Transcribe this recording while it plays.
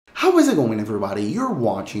How is it going, everybody? You're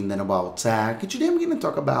watching Then About Tech. Today I'm going to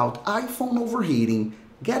talk about iPhone overheating,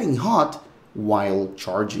 getting hot while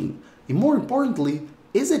charging. And more importantly,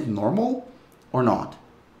 is it normal or not?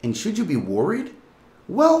 And should you be worried?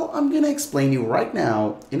 Well, I'm going to explain you right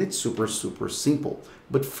now, and it's super simple.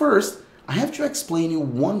 But first, I have to explain you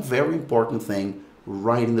one very important thing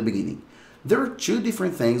right in the beginning. There are two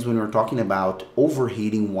different things when we're talking about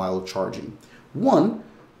overheating while charging. One,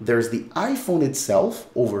 there's the iPhone itself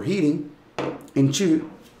overheating, and two,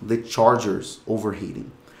 the chargers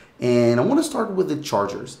overheating. And I want to start with the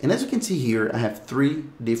chargers. And as you can see here, I have three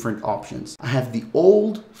different options. I have the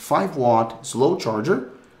old 5-watt slow charger,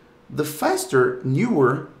 the faster,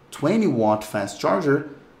 newer 20-watt fast charger,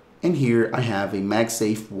 and here I have a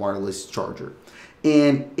MagSafe wireless charger.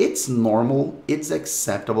 And it's normal, it's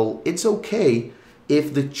acceptable, it's okay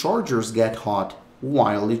if the chargers get hot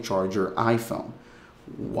while you charge your iPhone.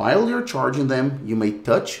 While you're charging them, you may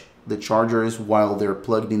touch the chargers while they're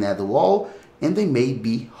plugged in at the wall, and they may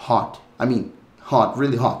be hot. I mean, hot,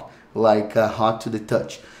 really hot, like hot to the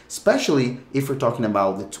touch. Especially if we're talking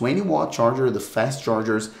about the 20-watt charger, the fast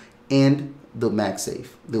chargers, and the MagSafe,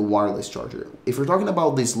 the wireless charger. If we're talking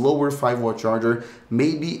about this lower 5-watt charger,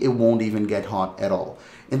 maybe it won't even get hot at all.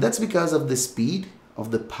 And that's because of the speed of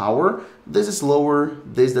the power. This is lower,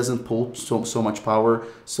 this doesn't pull so much power,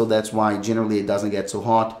 so that's why generally it doesn't get so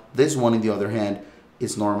hot. This one, on the other hand,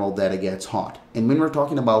 it's normal that it gets hot. And when we're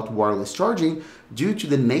talking about wireless charging, due to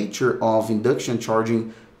the nature of induction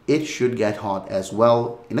charging, it should get hot as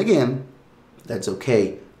well. And again, that's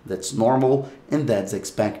okay. That's normal and that's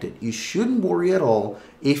expected. You shouldn't worry at all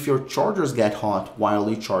if your chargers get hot while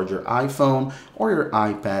you charge your iPhone or your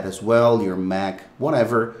iPad as well, your Mac,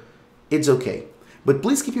 whatever. It's okay. But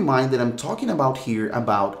please keep in mind that I'm talking about here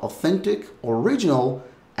about authentic, original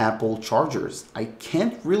Apple chargers. I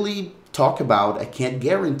can't really I can't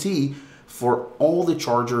guarantee for all the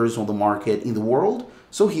chargers on the market in the world.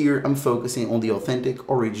 So here I'm focusing on the authentic,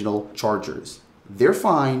 original chargers. They're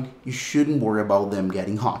fine. You shouldn't worry about them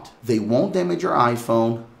getting hot. They won't damage your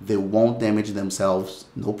iPhone. They won't damage themselves.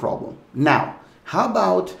 No problem. Now, how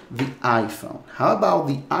about the iPhone? How about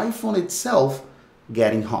the iPhone itself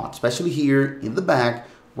getting hot, especially here in the back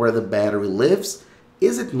where the battery lives?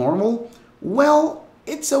 Is it normal? Well,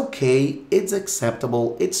 it's okay, it's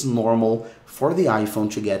acceptable, it's normal for the iPhone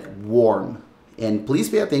to get warm. And please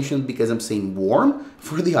pay attention because I'm saying warm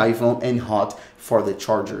for the iPhone and hot for the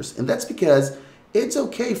chargers. And that's because it's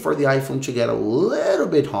okay for the iPhone to get a little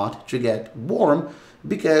bit hot, to get warm,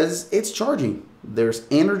 because it's charging. There's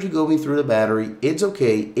energy going through the battery. It's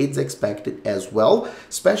okay, it's expected as well,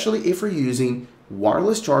 especially if we're using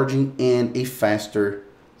wireless charging and a faster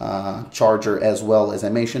charger as well, as I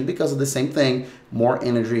mentioned, because of the same thing, more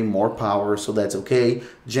energy, more power, so that's okay.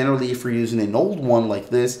 Generally, if we're using an old one like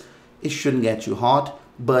this, it shouldn't get you hot,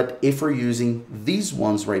 but if we're using these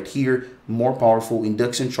ones right here, more powerful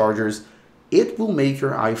induction chargers, it will make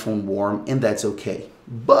your iPhone warm, and that's okay.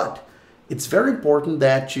 But it's very important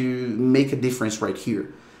that you make a difference right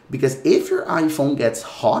here, because if your iPhone gets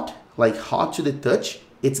hot, like hot to the touch,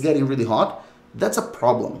 it's getting really hot, that's a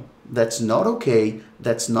problem. That's not okay,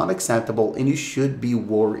 that's not acceptable, and you should be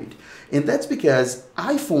worried. And that's because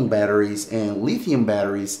iPhone batteries and lithium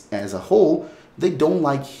batteries as a whole, they don't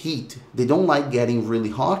like heat. They don't like getting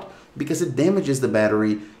really hot because it damages the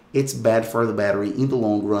battery. It's bad for the battery in the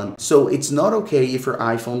long run. So it's not okay if your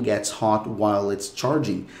iPhone gets hot while it's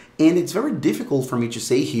charging. And it's very difficult for me to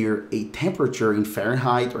say here a temperature in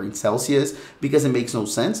Fahrenheit or in Celsius because it makes no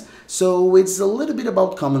sense. So it's a little bit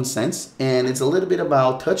about common sense, and it's a little bit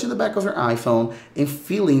about touching the back of your iPhone and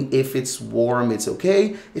feeling if it's warm, it's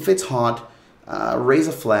okay. If it's hot, raise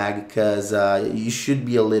a flag because you should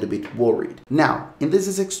be a little bit worried. Now, and this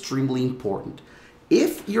is extremely important.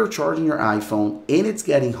 If you're charging your iPhone and it's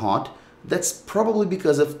getting hot, that's probably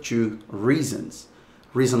because of two reasons.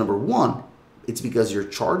 Reason number one, it's because you're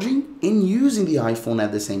charging and using the iPhone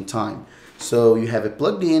at the same time. So you have it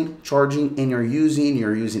plugged in, charging, and you're using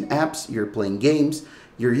apps, you're playing games,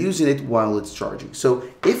 you're using it while it's charging. So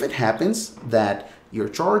if it happens that you're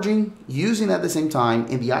charging, using at the same time,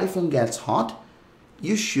 and the iPhone gets hot,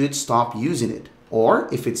 you should stop using it. Or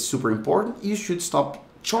if it's super important, you should stop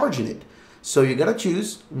charging it. So you gotta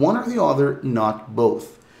choose one or the other, not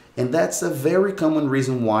both. And that's a very common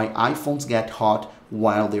reason why iPhones get hot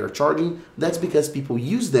while they are charging. That's because people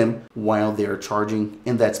use them while they are charging,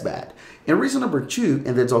 and that's bad. And reason number two,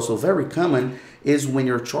 and that's also very common, is when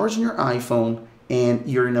you're charging your iPhone and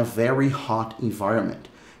you're in a very hot environment.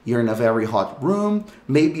 you're in a very hot room,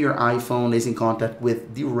 maybe your iPhone is in contact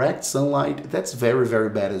with direct sunlight. That's very, very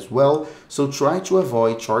bad as well. So try to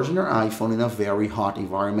avoid charging your iPhone in a very hot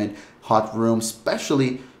environment, hot room,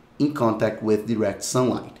 especially in contact with direct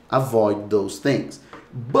sunlight. Avoid those things.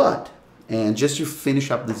 But, and just to finish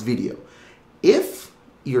up this video, if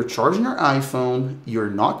you're charging your iPhone, you're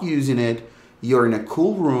not using it, you're in a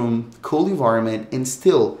cool room, cool environment, and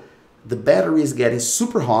still the battery is getting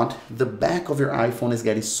super hot, the back of your iPhone is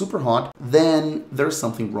getting super hot, then there's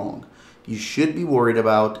something wrong. You should be worried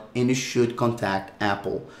about, and you should contact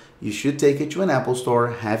Apple. You should take it to an Apple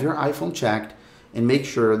store, have your iPhone checked, and make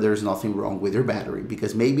sure there's nothing wrong with your battery,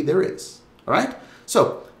 because maybe there is. All right?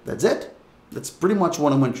 So that's it. That's pretty much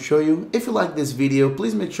what I'm going to show you. If you like this video,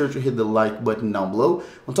 please make sure to hit the like button down below.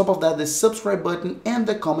 On top of that, the subscribe button and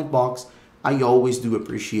the comment box. I always do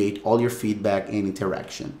appreciate all your feedback and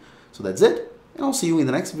interaction. So that's it, and I'll see you in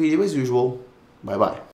the next video as usual. Bye bye.